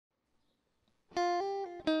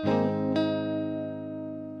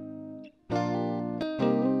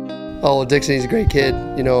Oh, well, Dixon, he's a great kid.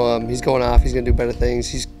 You know, he's going off. He's going to do better things.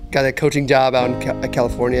 He's got a coaching job out in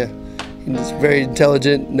California. He's very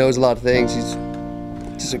intelligent, knows a lot of things. He's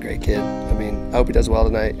just a great kid. I mean, I hope he does well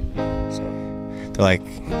tonight. So. Like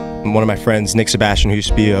one of my friends, Nick Sebastian, who used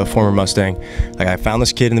to be a former Mustang, like I found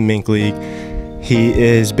this kid in the MINK League. He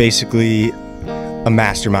is basically a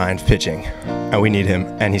mastermind pitching, and we need him,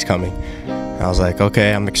 and he's coming. And I was like,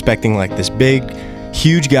 okay, I'm expecting like this big,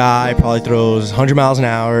 huge guy, probably throws 100 miles an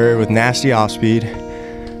hour with nasty off speed.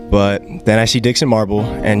 But then I see Dixon Marble,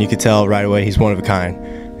 and you could tell right away he's one of a kind.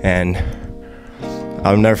 And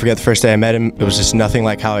I'll never forget the first day I met him. It was just nothing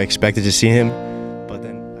like how I expected to see him. But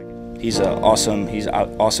then he's an awesome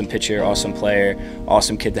pitcher, awesome player,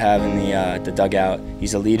 awesome kid to have in the dugout.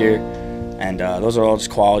 He's a leader, and those are all just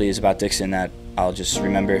qualities about Dixon that I'll just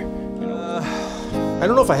remember. I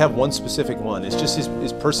don't know if I have one specific one. It's just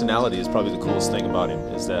his personality is probably the coolest thing about him,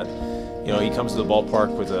 is that, you know, he comes to the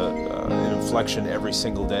ballpark with an inflection every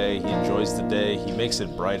single day. He enjoys the day. He makes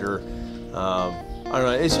it brighter. I don't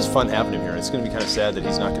know. It's just fun having him here. It's going to be kind of sad that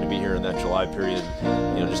he's not going to be here in that July period,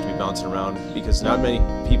 you know, just to be bouncing around, because not many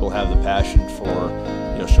people have the passion for,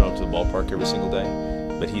 you know, showing up to the ballpark every single day.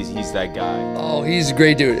 But he's that guy. Oh, he's a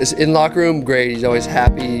great dude. In the locker room, great. He's always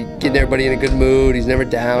happy, getting everybody in a good mood. He's never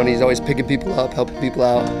down. He's always picking people up, helping people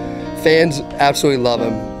out. Fans absolutely love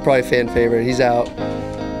him. Probably fan favorite. He's out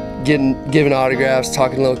giving autographs,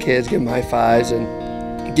 talking to little kids, giving high fives,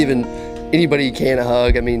 and giving anybody he can a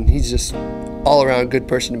hug. I mean, he's just all around good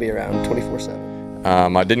person to be around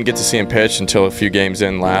 24/7. I didn't get to see him pitch until a few games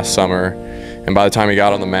in last summer. And by the time he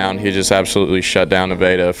got on the mound, he just absolutely shut down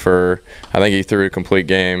Nevada for, I think he threw a complete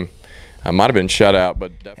game. Might have been shut out,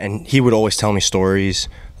 but definitely. And he would always tell me stories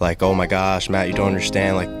like, oh my gosh, Matt, you don't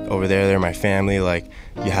understand, like over there, they're my family, like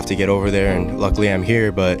you have to get over there, and luckily I'm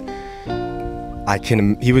here. But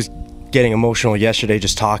he was getting emotional yesterday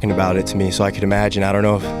just talking about it to me, so I could imagine. I don't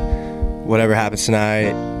know if whatever happens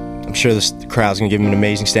tonight, I'm sure the crowd's gonna give him an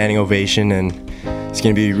amazing standing ovation, and it's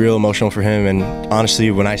going to be real emotional for him. And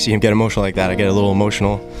honestly, when I see him get emotional like that, I get a little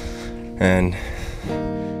emotional. And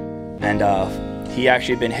he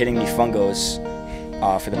actually been hitting me fungos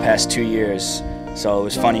for the past 2 years. So it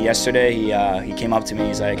was funny. Yesterday, he came up to me.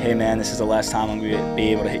 He's like, "Hey man, this is the last time I'm going to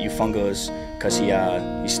be able to hit you fungos, because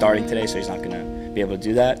he's starting today, so he's not going to be able to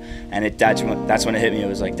do that." And that's when it hit me. It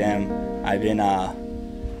was like, damn, I've been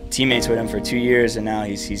teammates with him for 2 years, and now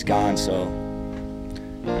he's gone. So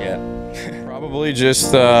yeah. Probably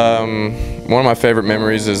just one of my favorite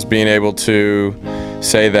memories is being able to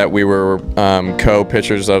say that we were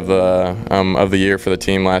co-pitchers of the year for the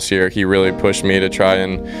team last year. He really pushed me to try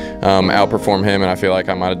and outperform him, and I feel like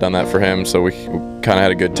I might have done that for him. So we kind of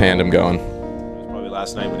had a good tandem going. It was probably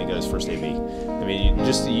last night when he got his first AB. I mean,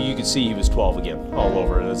 you could see he was 12 again, all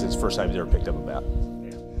over. That's his first time he's ever picked up a bat.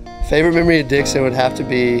 Favorite memory of Dixon would have to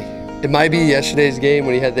be, it might be yesterday's game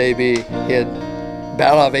when he had the AB. He had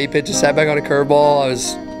battled off 8 pitches, sat back on a curveball.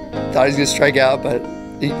 Thought he was going to strike out, but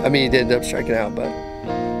he did end up striking out, but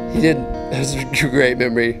he did. It was a great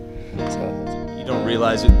memory. So. You don't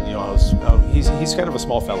realize it, you know, how he's kind of a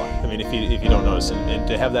small fella. I mean, if you don't notice, and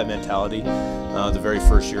to have that mentality, the very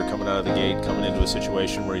first year coming out of the gate, coming into a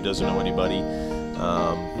situation where he doesn't know anybody,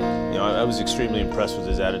 you know, I was extremely impressed with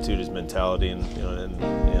his attitude, his mentality, and you know,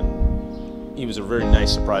 and he was a very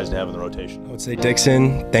nice surprise to have in the rotation. I would say,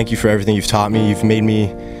 Dixon, thank you for everything you've taught me. You've made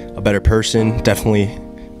me a better person, definitely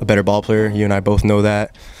a better ball player. You and I both know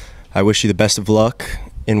that. I wish you the best of luck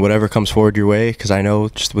in whatever comes forward your way, because I know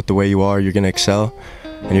just with the way you are, you're going to excel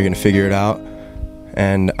and you're going to figure it out.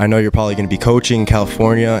 And I know you're probably going to be coaching in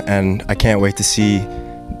California, and I can't wait to see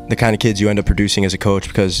the kind of kids you end up producing as a coach,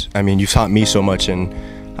 because, I mean, you've taught me so much, and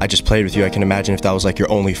I just played with you. I can imagine if that was like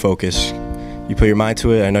your only focus. You put your mind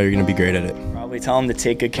to it, I know you're going to be great at it. Probably tell him to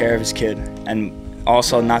take good care of his kid, and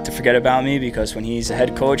also not to forget about me, because when he's a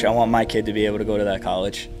head coach, I want my kid to be able to go to that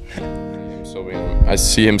college. I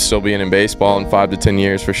see him still being in baseball in 5 to 10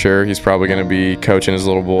 years for sure. He's probably going to be coaching his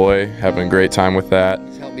little boy, having a great time with that.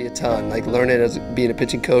 He's helped me a ton, like learning as being a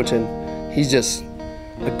pitching coach, and he's just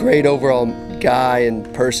a great overall guy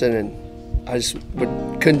and person, and I just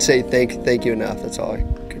couldn't say thank you enough. That's all I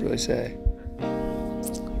could really say.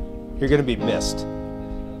 You're going to be missed.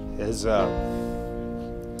 As I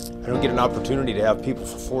don't get an opportunity to have people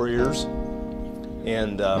for 4 years,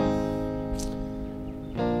 and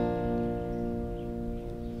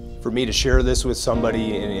for me to share this with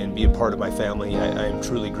somebody and be a part of my family, I am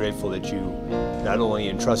truly grateful that you not only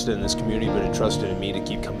entrusted in this community, but entrusted in me to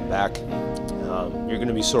keep coming back. You're going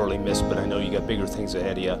to be sorely missed, but I know you got bigger things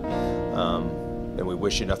ahead of you, and we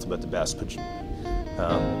wish you nothing but the best. But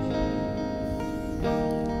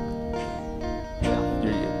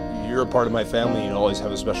Yeah, you're a part of my family. You always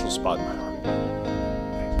have a special spot in my heart.